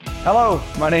Hello,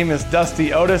 my name is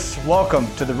Dusty Otis. Welcome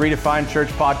to the Redefined Church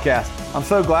podcast. I'm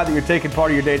so glad that you're taking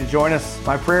part of your day to join us.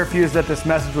 My prayer for you is that this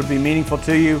message would be meaningful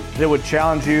to you, that it would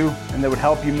challenge you, and that would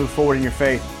help you move forward in your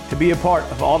faith. To be a part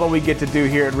of all that we get to do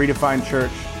here at Redefined Church,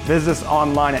 visit us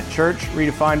online at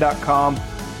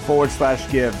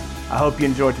churchredefined.com/give. I hope you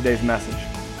enjoyed today's message.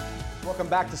 Welcome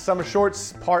back to Summer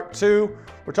Shorts, Part 2.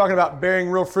 We're talking about bearing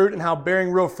real fruit and how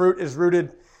bearing real fruit is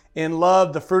rooted in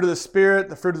love, the fruit of the Spirit.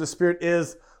 The fruit of the Spirit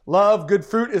is love. Good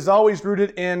fruit is always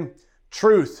rooted in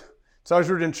truth. It's always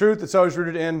rooted in truth. It's always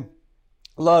rooted in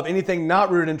love. Anything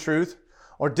not rooted in truth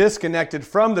or disconnected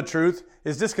from the truth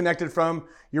is disconnected from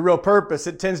your real purpose.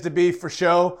 It tends to be for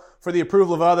show, for the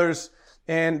approval of others,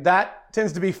 and that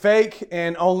tends to be fake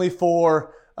and only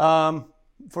for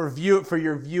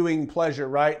your viewing pleasure,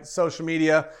 right? Social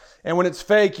media. And when it's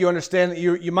fake, you understand that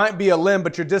you might be a limb,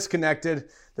 but you're disconnected.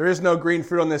 There is no green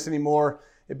fruit on this anymore.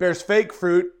 It bears fake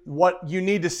fruit, what you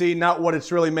need to see, not what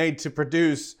it's really made to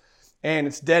produce. And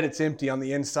it's dead, it's empty on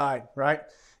the inside, right?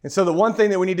 And so the one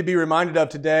thing that we need to be reminded of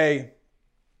today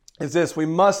is this: we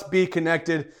must be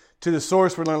connected to the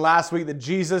source. We learned last week that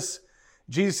Jesus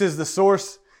is the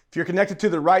source. If you're connected to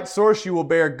the right source, you will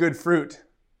bear good fruit.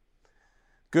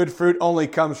 Good fruit only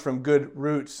comes from good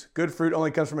roots. Good fruit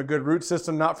only comes from a good root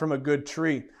system, not from a good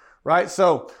tree, right?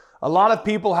 So a lot of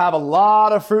people have a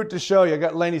lot of fruit to show you. I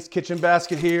got Laney's kitchen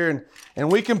basket here,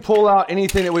 and we can pull out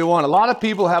anything that we want. A lot of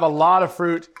people have a lot of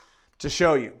fruit to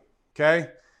show you,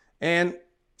 okay? And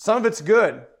some of it's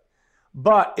good.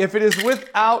 But if it is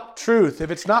without truth, if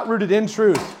it's not rooted in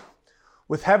truth,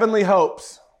 with heavenly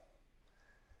hopes,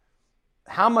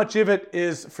 how much of it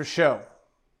is for show?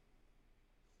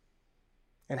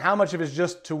 And how much of it is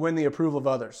just to win the approval of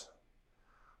others,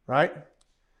 right?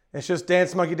 It's just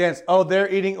dance, monkey dance. Oh, they're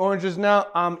eating oranges now.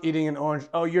 I'm eating an orange.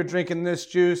 Oh, you're drinking this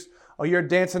juice. Oh, you're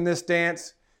dancing this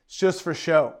dance. It's just for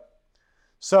show.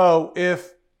 So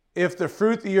if the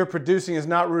fruit that you're producing is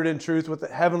not rooted in truth with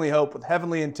heavenly hope, with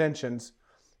heavenly intentions,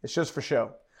 it's just for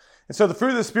show. And so the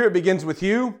fruit of the Spirit begins with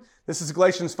you. This is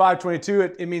Galatians 5:22.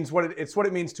 It means it's what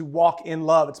it means to walk in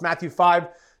love. It's Matthew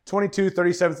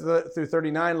 5:22-37 through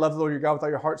 39. Love the Lord your God with all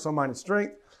your heart, soul, mind, and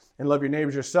strength, and love your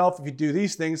neighbors yourself. If you do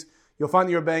these things, you'll find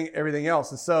that you're obeying everything else.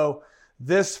 And so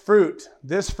this fruit,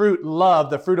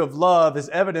 love, the fruit of love, is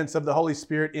evidence of the Holy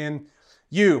Spirit in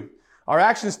you. Our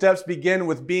action steps begin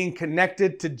with being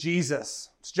connected to Jesus.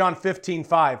 It's John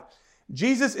 15:5.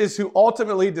 Jesus is who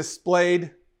ultimately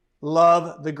displayed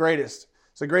love the greatest.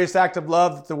 It's the greatest act of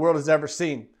love that the world has ever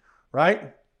seen,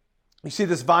 right? You see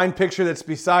this vine picture that's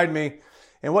beside me.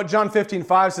 And what John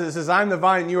 15:5 says, I'm the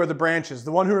vine and you are the branches.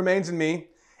 The one who remains in me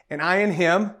and I in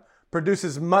him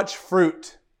produces much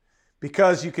fruit,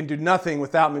 because you can do nothing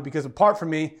without me. Because apart from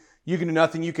me, you can do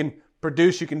nothing. You can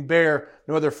produce, you can bear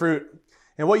no other fruit.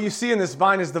 And what you see in this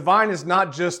vine is the vine is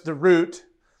not just the root.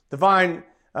 The vine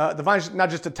is not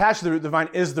just attached to the root. The vine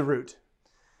is the root.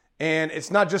 And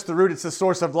it's not just the root, it's the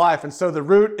source of life. And so the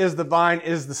root is the vine,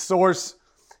 is the source,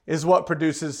 is what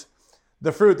produces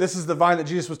the fruit. This is the vine that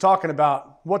Jesus was talking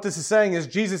about. What this is saying is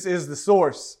Jesus is the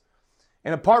source.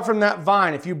 And apart from that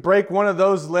vine, if you break one of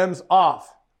those limbs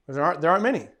off, there aren't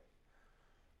many,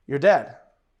 you're dead.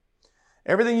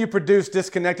 Everything you produce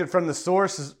disconnected from the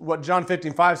source is what John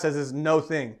 15:5 says is no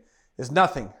thing, is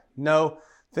nothing, no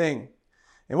thing.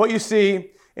 And what you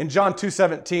see in John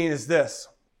 2:17 is this: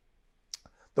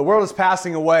 the world is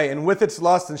passing away, and with its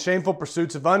lust and shameful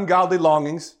pursuits of ungodly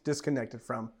longings, disconnected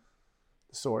from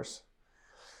the source.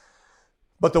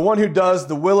 But the one who does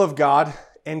the will of God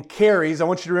and carries, I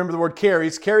want you to remember the word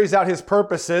carries out his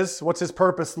purposes. What's his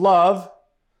purpose? Love.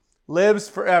 Lives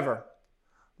forever.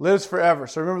 Lives forever.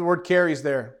 So remember the word carries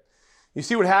there. You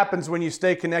see what happens when you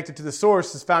stay connected to the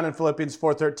source is found in Philippians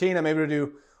 4:13. I'm able to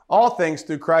do all things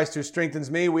through Christ who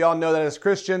strengthens me. We all know that as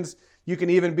Christians. You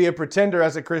can even be a pretender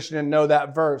as a Christian and know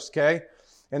that verse, okay?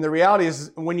 And the reality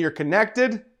is when you're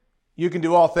connected, you can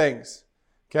do all things,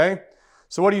 okay?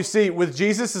 So what do you see? With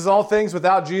Jesus is all things.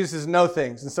 Without Jesus is no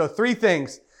things. And so 3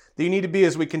 things that you need to be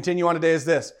as we continue on today is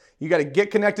this. You got to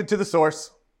get connected to the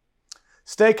source,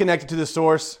 stay connected to the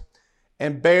source,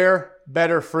 and bear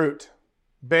better fruit.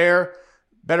 Bear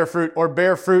better fruit, or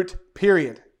bear fruit,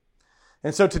 period.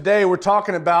 And so today we're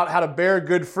talking about how to bear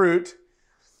good fruit.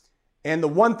 And the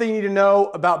one thing you need to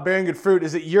know about bearing good fruit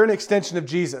is that you're an extension of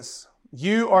Jesus.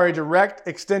 You are a direct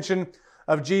extension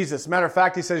of Jesus. Matter of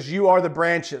fact, he says you are the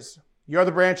branches. You are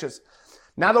the branches.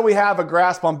 Now that we have a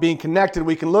grasp on being connected,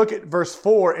 we can look at verse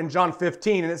 4 in John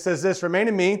 15, and it says this: remain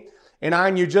in me, and I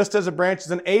in you, just as a branch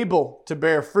is unable to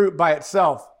bear fruit by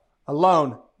itself,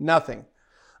 alone, nothing,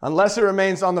 unless it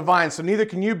remains on the vine. So neither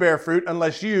can you bear fruit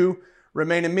unless you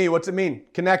Remain in me. What's it mean?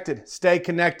 Connected. Stay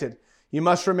connected. You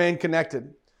must remain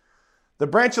connected. The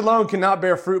branch alone cannot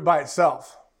bear fruit by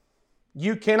itself.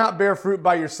 You cannot bear fruit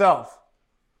by yourself.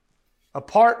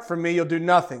 Apart from me, you'll do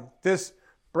nothing. This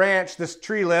branch, this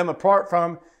tree limb, apart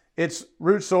from its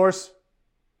root source,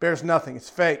 bears nothing. It's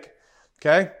fake.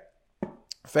 Okay?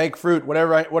 Fake fruit,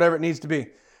 whatever it needs to be.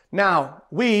 Now,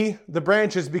 we, the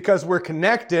branches, because we're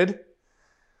connected,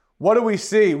 what do we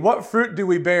see? What fruit do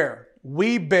we bear?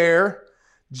 We bear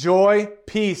joy,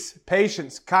 peace,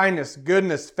 patience, kindness,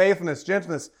 goodness, faithfulness,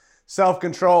 gentleness,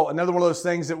 self-control. Another one of those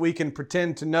things that we can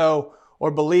pretend to know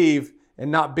or believe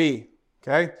and not be.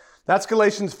 Okay? That's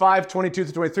Galatians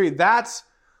 5:22-23. That's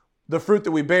the fruit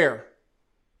that we bear.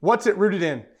 What's it rooted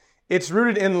in? It's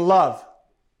rooted in love,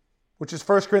 which is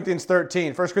 1 Corinthians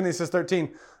 13. 1 Corinthians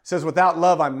 13 says, without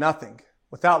love, I'm nothing.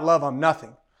 Without love, I'm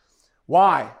nothing.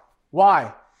 Why?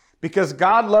 Why? Because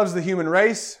God loves the human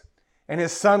race and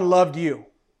his son loved you.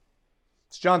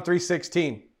 It's John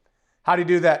 3:16. How do you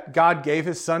do that? God gave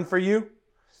his son for you,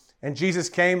 and Jesus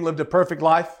came, lived a perfect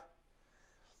life,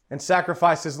 and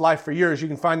sacrificed his life for yours. You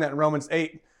can find that in Romans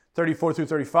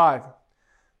 8:34-35.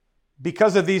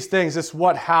 Because of these things, it's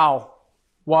what, how,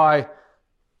 why,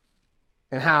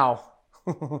 and how.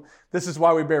 This is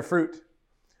why we bear fruit.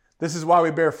 This is why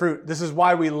we bear fruit. This is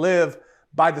why we live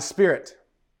by the Spirit.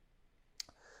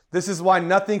 This is why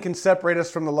nothing can separate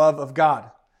us from the love of God.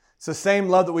 It's the same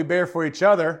love that we bear for each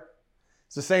other.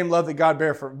 It's the same love that God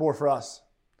bore for us.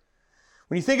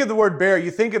 When you think of the word bear,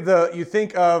 you think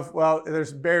of, well,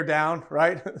 there's bear down,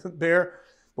 right? Bear.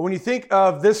 But when you think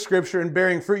of this scripture and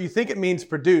bearing fruit, you think it means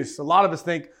produce. A lot of us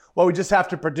think, well, we just have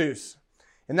to produce.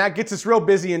 And that gets us real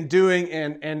busy in doing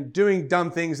and doing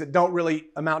dumb things that don't really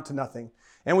amount to nothing.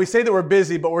 And we say that we're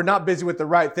busy, but we're not busy with the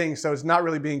right things, so it's not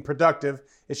really being productive.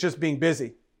 It's just being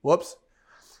busy. Whoops.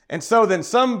 And so then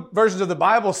some versions of the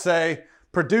Bible say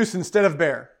produce instead of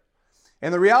bear.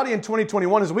 And the reality in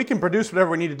 2021 is we can produce whatever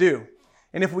we need to do.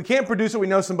 And if we can't produce it, we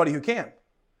know somebody who can.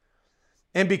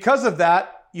 And because of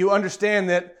that, you understand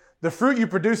that the fruit you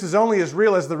produce is only as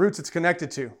real as the roots it's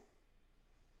connected to.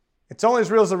 It's only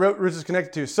as real as the roots it's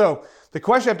connected to. So the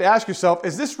question you have to ask yourself,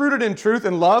 is this rooted in truth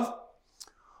and love?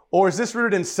 Or is this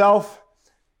rooted in self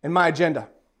and my agenda?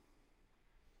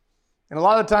 And a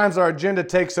lot of times our agenda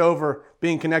takes over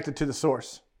being connected to the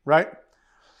source, right?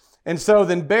 And so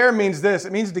then bear means this.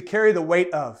 It means to carry the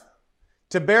weight of.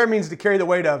 To bear means to carry the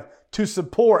weight of. To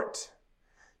support.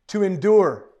 To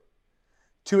endure.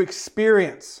 To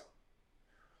experience.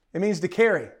 It means to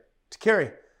carry. To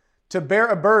carry. To bear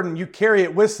a burden, you carry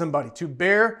it with somebody. To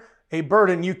bear a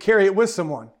burden, you carry it with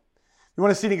someone. You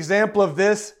want to see an example of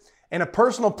this and a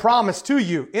personal promise to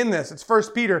you in this. It's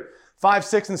 1 Peter 5,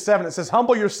 6, and 7. It says,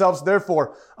 humble yourselves,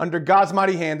 therefore, under God's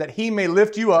mighty hand, that he may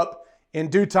lift you up in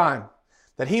due time.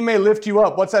 That he may lift you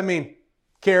up. What's that mean?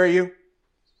 Carry you.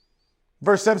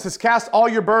 Verse 7 says, cast all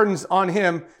your burdens on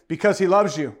him because he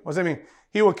loves you. What does that mean?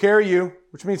 He will carry you,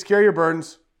 which means carry your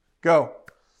burdens. Go.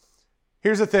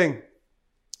 Here's the thing.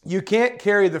 You can't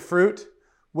carry the fruit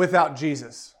without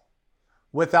Jesus,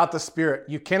 without the Spirit.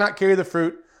 You cannot carry the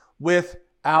fruit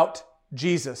without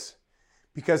Jesus,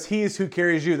 because he is who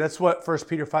carries you. That's what 1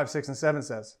 Peter 5, 6, and 7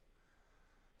 says.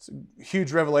 It's a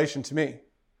huge revelation to me.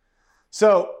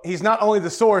 So he's not only the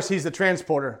source, he's the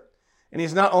transporter. And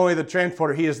he's not only the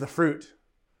transporter, he is the fruit.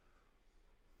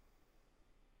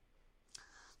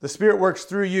 The Spirit works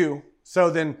through you. So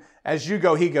then as you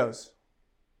go, he goes.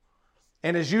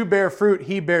 And as you bear fruit,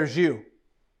 he bears you.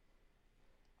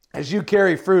 As you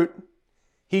carry fruit,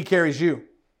 he carries you.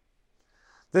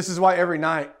 This is why every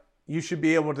night you should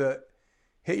be able to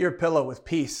hit your pillow with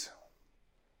peace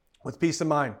of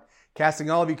mind, casting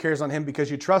all of your cares on him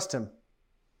because you trust him.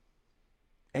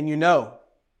 And you know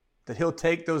that he'll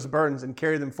take those burdens and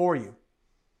carry them for you.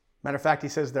 Matter of fact, he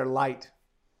says they're light.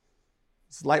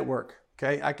 It's light work,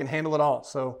 okay? I can handle it all.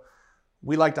 So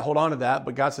we like to hold on to that,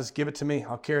 but God says, give it to me.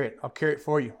 I'll carry it. I'll carry it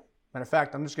for you. Matter of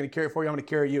fact, I'm just going to carry it for you. I'm going to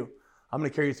carry you. I'm going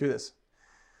to carry you through this.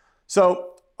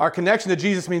 So our connection to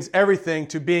Jesus means everything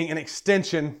to being an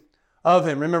extension of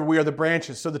him. Remember, we are the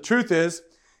branches. So the truth is,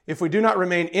 if we do not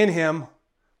remain in him,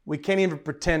 we can't even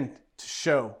pretend to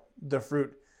show the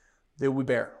fruit that we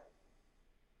bear.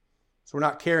 So we're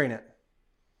not carrying it.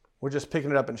 We're just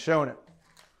picking it up and showing it.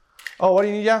 Oh, what do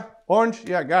you need? Yeah, orange?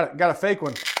 Yeah, got it. Got a fake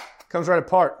one. Comes right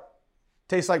apart.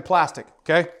 Tastes like plastic,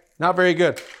 okay? Not very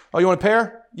good. Oh, you want a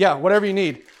pear? Yeah, whatever you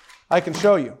need. I can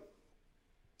show you.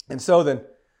 And so then,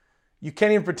 you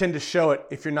can't even pretend to show it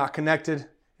if you're not connected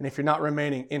and if you're not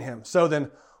remaining in him. So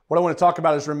then, what I want to talk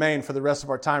about is remain for the rest of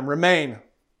our time. Remain.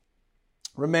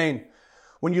 Remain.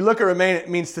 When you look at remain, it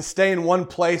means to stay in one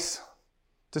place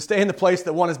to stay in the place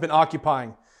that one has been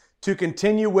occupying, to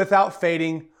continue without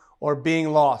fading or being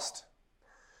lost.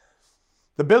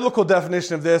 The biblical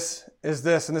definition of this is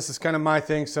this, and this is kind of my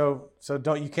thing, so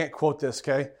you can't quote this,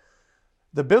 okay?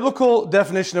 The biblical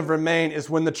definition of remain is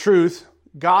when the truth,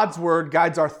 God's word,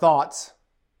 guides our thoughts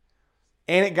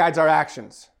and it guides our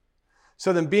actions.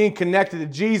 So then being connected to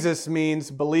Jesus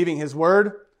means believing his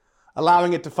word,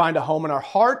 allowing it to find a home in our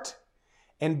heart,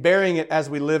 and bearing it as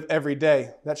we live every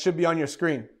day. That should be on your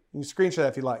screen. You can screenshot that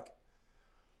if you like.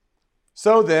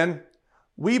 So then,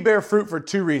 we bear fruit for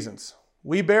two reasons.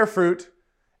 We bear fruit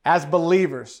as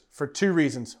believers for two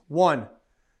reasons. One,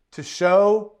 to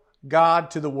show God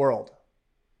to the world.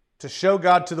 To show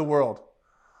God to the world.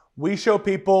 We show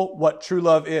people what true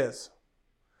love is,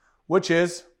 which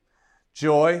is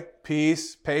joy,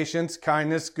 peace, patience,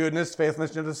 kindness, goodness,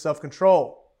 faithfulness, gentleness,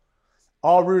 self-control.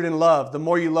 All rooted in love. The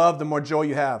more you love, the more joy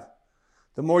you have.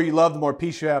 The more you love, the more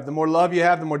peace you have. The more love you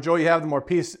have, the more joy you have, the more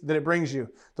peace that it brings you.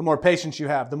 The more patience you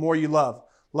have, the more you love.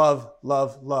 Love,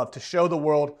 love, love. To show the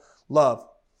world love.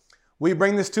 We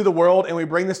bring this to the world and we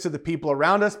bring this to the people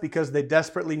around us because they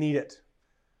desperately need it.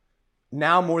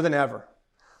 Now more than ever.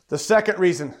 The second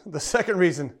reason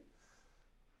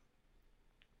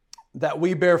that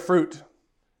we bear fruit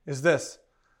is this.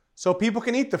 So people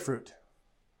can eat the fruit.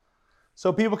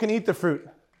 So people can eat the fruit,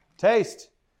 taste,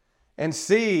 and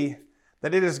see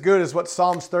that it is good, is what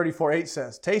Psalms 34:8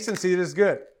 says. Taste and see that it is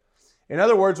good. In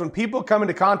other words, when people come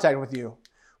into contact with you,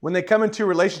 when they come into a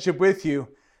relationship with you,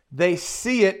 they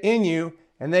see it in you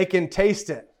and they can taste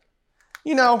it.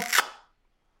 You know,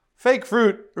 fake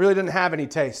fruit really doesn't have any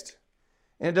taste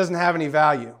and it doesn't have any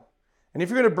value. And if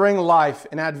you're going to bring life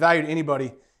and add value to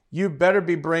anybody, you better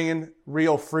be bringing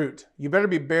real fruit. You better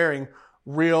be bearing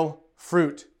real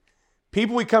fruit.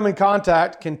 People we come in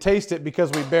contact can taste it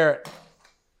because we bear it.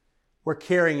 We're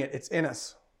carrying it. It's in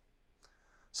us.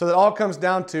 So that all comes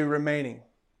down to remaining.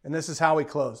 And this is how we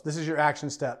close. This is your action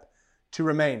step, to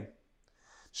remain.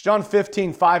 It's John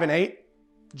 15:5-8.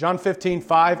 John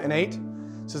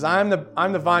 15:5-8 says, I am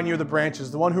the vine, you're the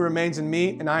branches. The one who remains in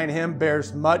me and I in him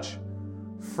bears much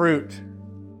fruit.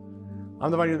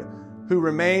 I'm the vine who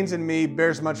remains in me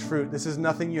bears much fruit. This is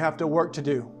nothing you have to work to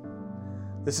do.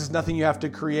 This is nothing you have to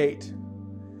create.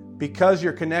 Because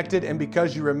you're connected and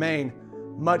because you remain,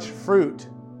 much fruit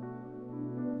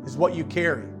is what you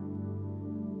carry.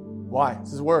 Why?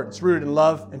 It's his word. It's rooted in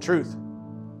love and truth.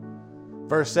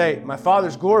 Verse 8, my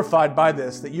Father's glorified by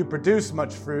this, that you produce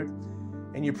much fruit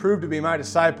and you prove to be my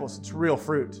disciples. It's real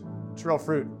fruit. It's real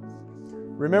fruit.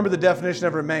 Remember the definition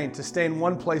of remain, to stay in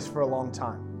one place for a long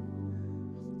time.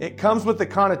 It comes with the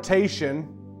connotation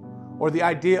or the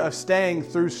idea of staying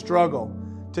through struggle.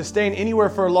 To staying anywhere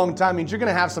for a long time means you're going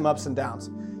to have some ups and downs.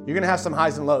 You're going to have some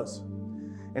highs and lows.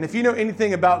 And if you know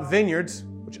anything about vineyards,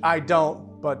 which I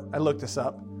don't, but I looked this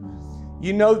up,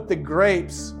 you know that the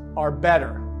grapes are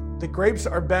better. The grapes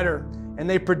are better and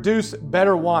they produce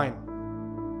better wine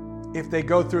if they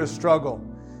go through a struggle.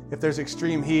 If there's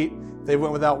extreme heat, they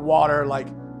went without water, like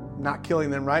not killing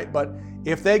them, right? But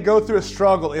if they go through a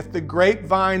struggle, if the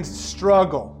grapevines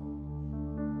struggle,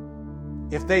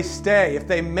 if they stay, if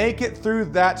they make it through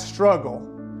that struggle,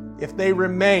 if they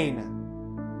remain,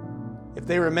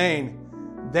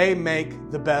 they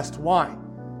make the best wine.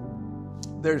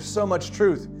 There's so much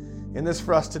truth in this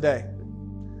for us today.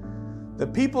 The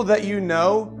people that you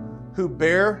know who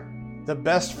bear the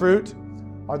best fruit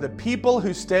are the people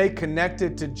who stay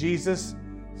connected to Jesus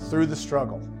through the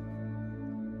struggle.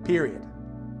 Period.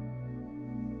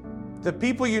 The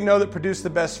people you know that produce the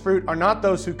best fruit are not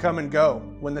those who come and go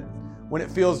when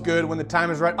it feels good, when the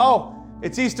time is right. Oh,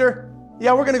 it's Easter.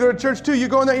 Yeah, we're going to go to church too. You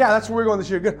going there? Yeah, that's where we're going this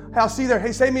year. Good. Hey, I'll see you there.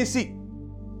 Hey, save me a seat.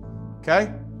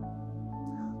 Okay?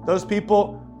 Those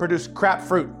people produce crap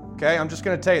fruit. Okay? I'm just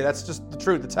going to tell you, that's just the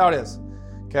truth. That's how it is.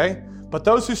 Okay? But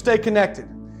those who stay connected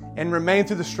and remain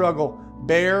through the struggle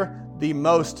bear the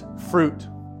most fruit.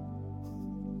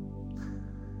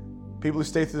 People who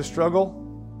stay through the struggle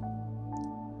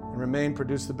and remain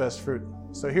produce the best fruit.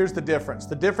 So here's the difference.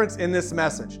 The difference in this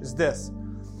message is this.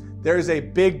 There is a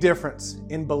big difference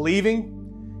in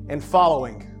believing and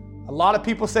following. A lot of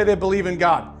people say they believe in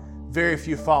God. Very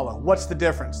few follow. What's the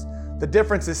difference? The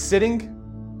difference is sitting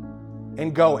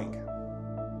and going.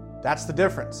 That's the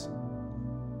difference.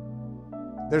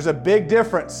 There's a big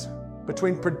difference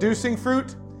between producing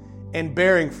fruit and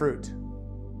bearing fruit.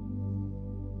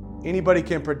 Anybody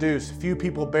can produce. Few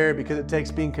people bear because it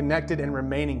takes being connected and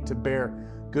remaining to bear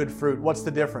good fruit. What's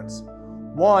the difference?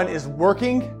 One is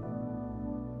working.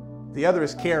 The other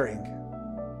is carrying.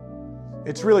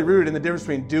 It's really rooted in the difference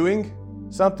between doing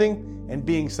something and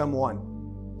being someone.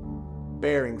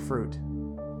 Bearing fruit.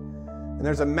 And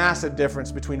there's a massive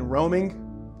difference between roaming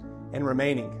and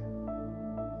remaining.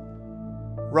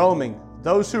 Roaming.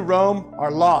 Those who roam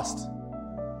are lost.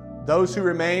 Those who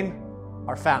remain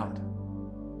are found.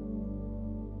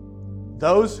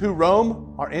 Those who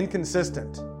roam are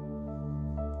inconsistent.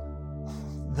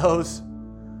 Those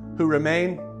who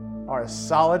remain are as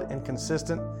solid and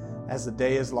consistent as the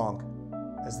day is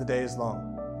long. As the day is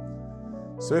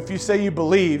long. So if you say you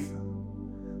believe,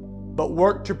 but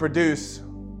work to produce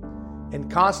and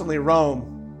constantly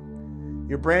roam,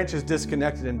 your branch is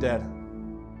disconnected and dead.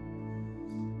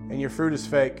 And your fruit is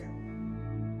fake.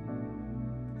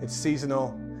 It's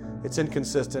seasonal. It's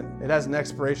inconsistent. It has an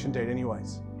expiration date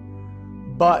anyways.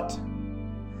 But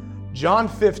John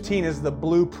 15 is the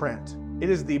blueprint. It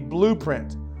is the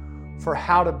blueprint for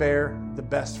how to bear the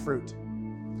best fruit.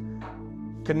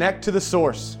 Connect to the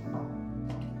source.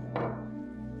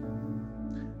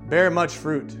 Bear much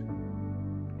fruit.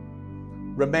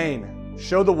 Remain.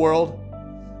 Show the world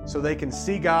so they can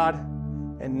see God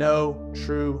and know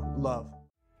true love.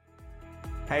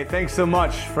 Hey, thanks so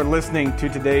much for listening to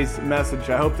today's message.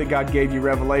 I hope that God gave you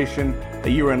revelation,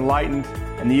 that you were enlightened,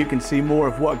 and that you can see more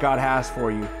of what God has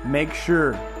for you. Make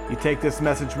sure you take this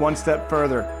message one step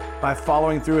further by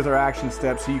following through with our action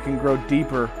steps so you can grow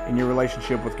deeper in your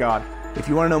relationship with God. If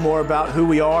you want to know more about who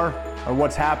we are or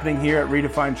what's happening here at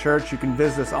Redefined Church, you can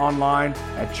visit us online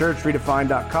at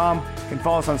churchredefined.com. You can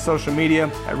follow us on social media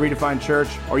at Redefined Church,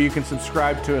 or you can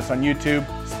subscribe to us on YouTube,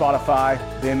 Spotify,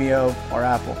 Vimeo, or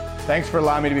Apple. Thanks for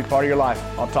allowing me to be part of your life.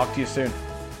 I'll talk to you soon.